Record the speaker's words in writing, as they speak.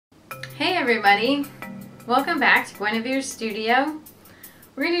Hey everybody! Welcome back to Guenevere's studio.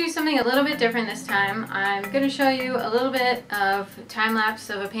 We're going to do something a little bit different this time. I'm going to show you a little bit of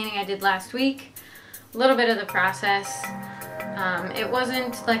time-lapse of a painting I did last week, a little bit of the process. It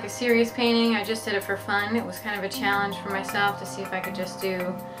wasn't like a serious painting, I just did it for fun. It was kind of a challenge for myself to see if I could just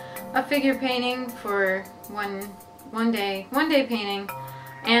do a figure painting for one day painting,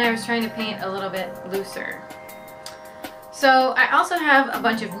 and I was trying to paint a little bit looser. So I also have a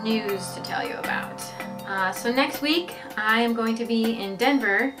bunch of news to tell you about. So next week I am going to be in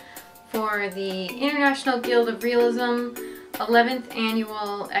Denver for the International Guild of Realism 11th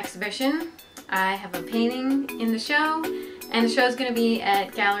annual exhibition. I have a painting in the show, and the show is going to be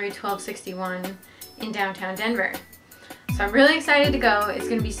at Gallery 1261 in downtown Denver. So I'm really excited to go. It's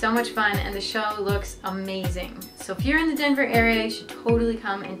going to be so much fun, and the show looks amazing. So if you're in the Denver area, you should totally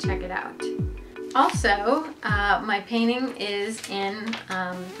come and check it out. Also, my painting is in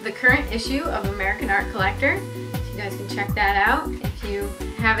the current issue of American Art Collector. So you guys can check that out if you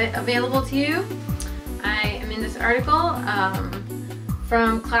have it available to you. I am in this article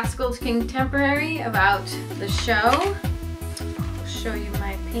from Classical to Contemporary about the show. I'll show you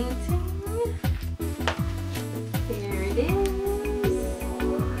my painting. There it is.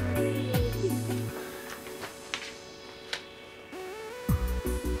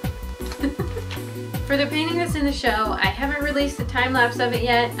 For the painting that's in the show, I haven't released a time-lapse of it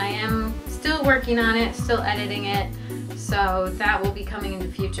yet. I am still working on it, still editing it, so that will be coming in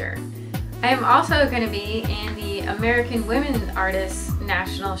the future. I am also going to be in the American Women Artists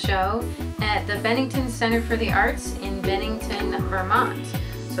National Show at the Bennington Center for the Arts in Bennington, Vermont.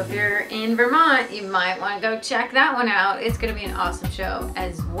 So if you're in Vermont, you might want to go check that one out. It's going to be an awesome show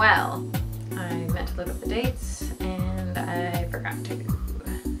as well. I meant to look up the dates and I forgot to.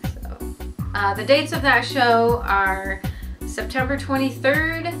 The dates of that show are September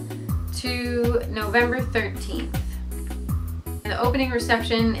 23rd to November 13th. The opening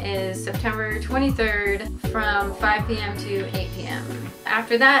reception is September 23rd from 5 p.m. to 8 p.m.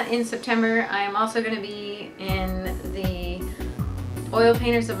 After that, in September, I am also going to be in the Oil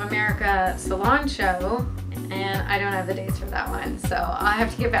Painters of America Salon show, and I don't have the dates for that one, so I'll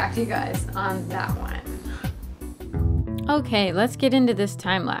have to get back to you guys on that one. Okay, let's get into this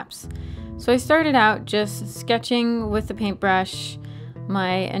time lapse. So I started out just sketching with the paintbrush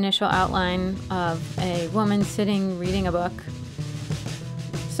my initial outline of a woman sitting reading a book.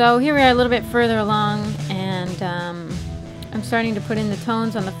 So here we are a little bit further along, and I'm starting to put in the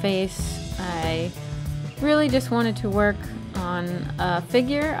tones on the face. I really just wanted to work on a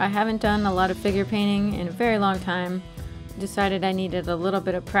figure. I haven't done a lot of figure painting in a very long time. Decided I needed a little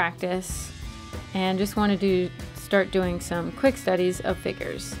bit of practice and just wanted to start doing some quick studies of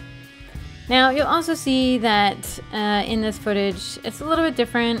figures. Now you'll also see that in this footage it's a little bit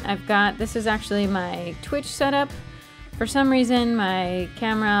different. This is actually my Twitch setup. For some reason my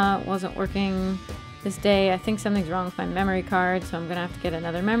camera wasn't working this day. I think something's wrong with my memory card, so I'm gonna have to get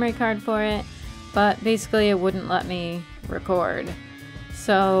another memory card for it. But basically it wouldn't let me record.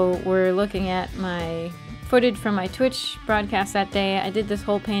 So we're looking at my footage from my Twitch broadcast that day. I did this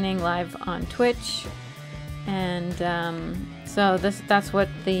whole painting live on Twitch, and so that's what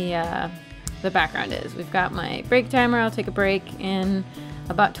the background is. We've got my break timer. I'll take a break in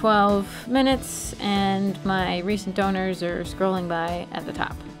about 12 minutes, and my recent donors are scrolling by at the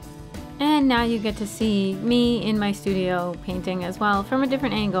top. And now you get to see me in my studio painting as well, from a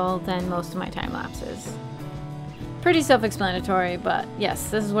different angle than most of my time lapses. Pretty self-explanatory, but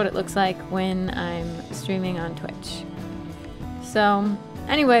yes, this is what it looks like when I'm streaming on Twitch. So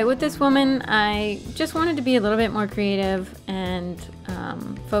anyway, with this woman, I just wanted to be a little bit more creative and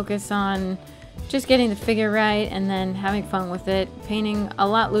focus on just getting the figure right and then having fun with it, painting a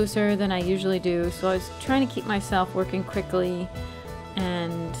lot looser than I usually do. So I was trying to keep myself working quickly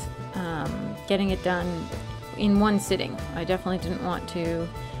and getting it done in one sitting. I definitely didn't want to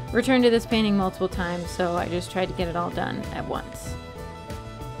return to this painting multiple times, so I just tried to get it all done at once.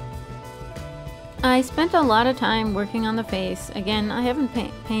 I spent a lot of time working on the face. Again, I haven't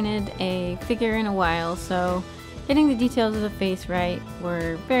painted a figure in a while, so getting the details of the face right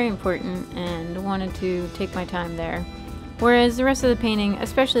were very important and wanted to take my time there. Whereas the rest of the painting,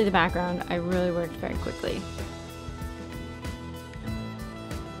 especially the background, I really worked very quickly.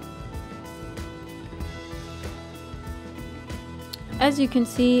 As you can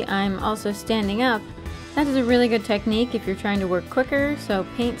see, I'm also standing up. That is a really good technique if you're trying to work quicker, so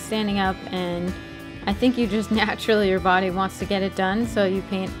paint standing up, and I think you just naturally, your body wants to get it done, so you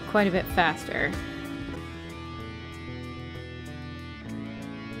paint quite a bit faster.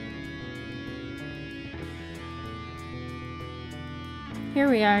 here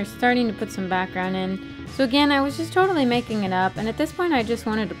we are starting to put some background in. So again, I was just totally making it up, and at this point I just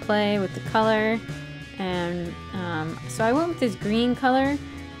wanted to play with the color, and so I went with this green color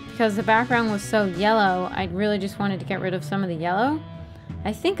because the background was so yellow. I really just wanted to get rid of some of the yellow.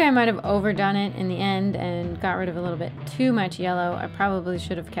 I think I might have overdone it in the end and got rid of a little bit too much yellow. I probably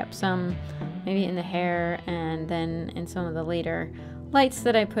should have kept some maybe in the hair and then in some of the later lights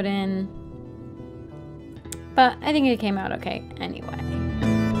that I put in. But I think it came out okay anyway.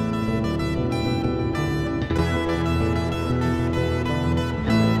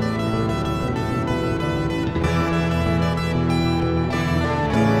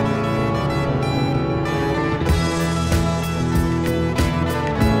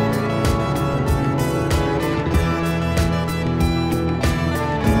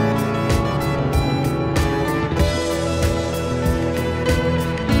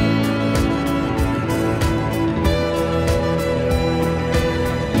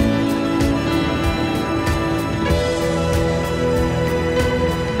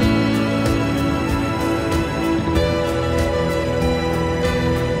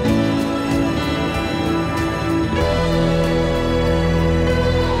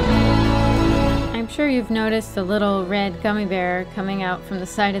 You've noticed the little red gummy bear coming out from the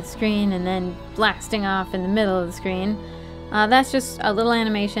side of the screen and then blasting off in the middle of the screen. That's just a little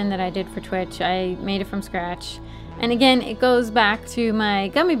animation that I did for Twitch. I made it from scratch. And again, it goes back to my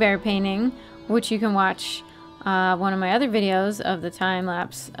gummy bear painting, which you can watch one of my other videos of the time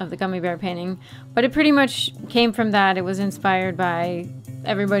lapse of the gummy bear painting. But it pretty much came from that. It was inspired by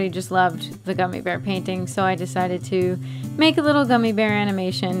everybody just loved the gummy bear painting, so I decided to make a little gummy bear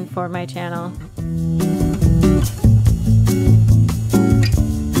animation for my channel.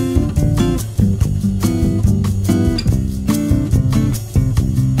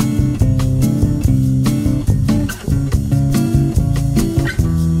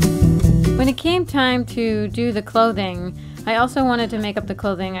 When it came time to do the clothing, I also wanted to make up the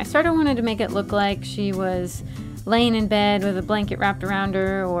clothing. I sort of wanted to make it look like she was laying in bed with a blanket wrapped around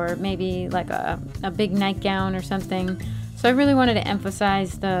her, or maybe like a big nightgown or something. So I really wanted to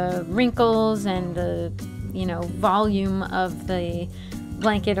emphasize the wrinkles and the, you know, volume of the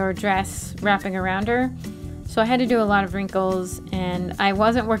blanket or dress wrapping around her. So I had to do a lot of wrinkles, and I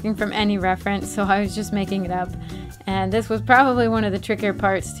wasn't working from any reference, so I was just making it up. And this was probably one of the trickier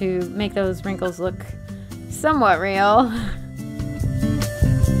parts, to make those wrinkles look somewhat real.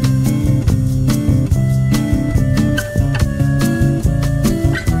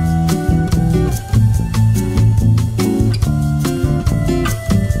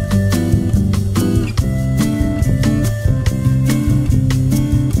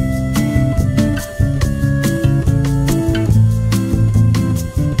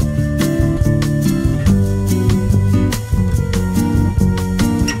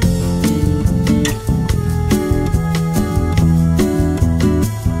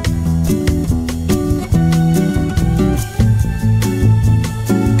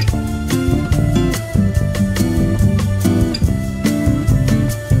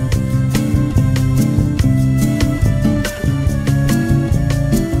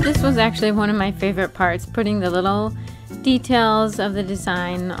 Actually, one of my favorite parts, putting the little details of the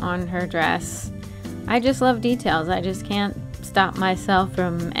design on her dress. I just love details. I just can't stop myself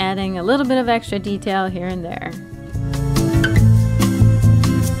from adding a little bit of extra detail here and there.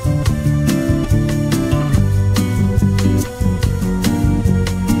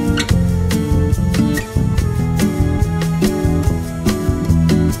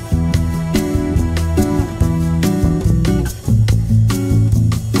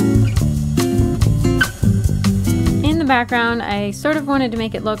 Background, I sort of wanted to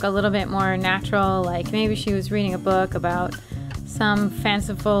make it look a little bit more natural, like maybe she was reading a book about some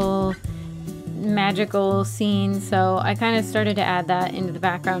fanciful magical scene. So I kind of started to add that into the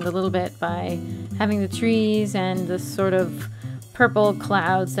background a little bit by having the trees and the sort of purple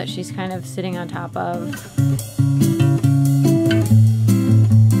clouds that she's kind of sitting on top of.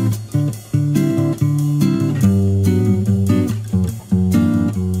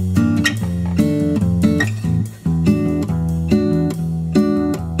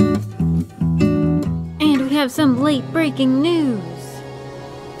 Some late breaking news.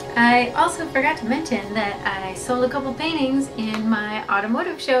 I also forgot to mention that I sold a couple paintings in my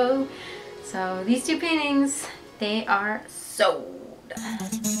automotive show. So these two paintings, they are sold.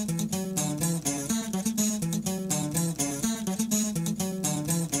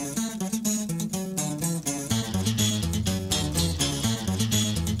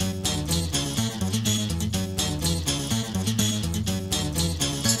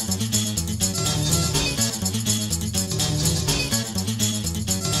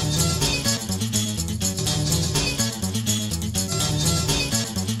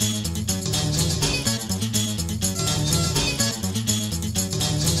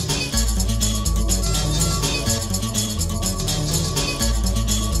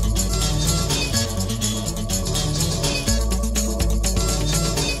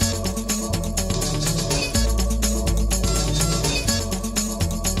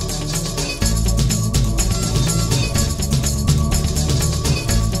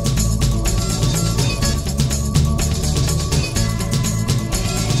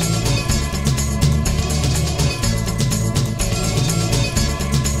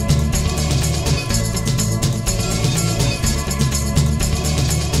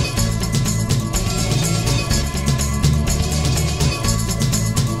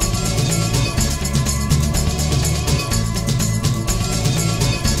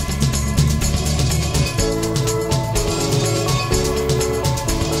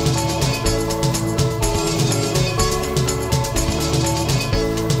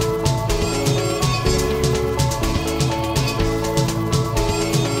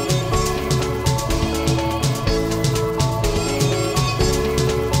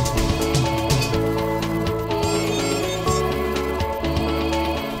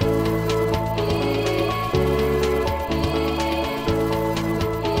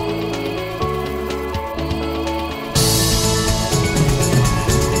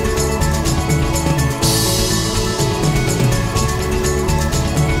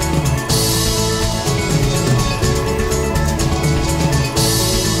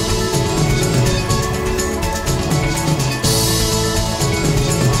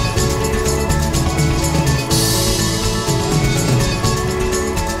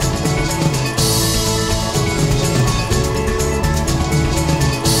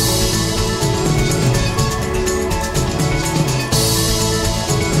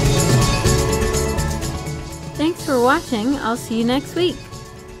 watching. I'll see you next week.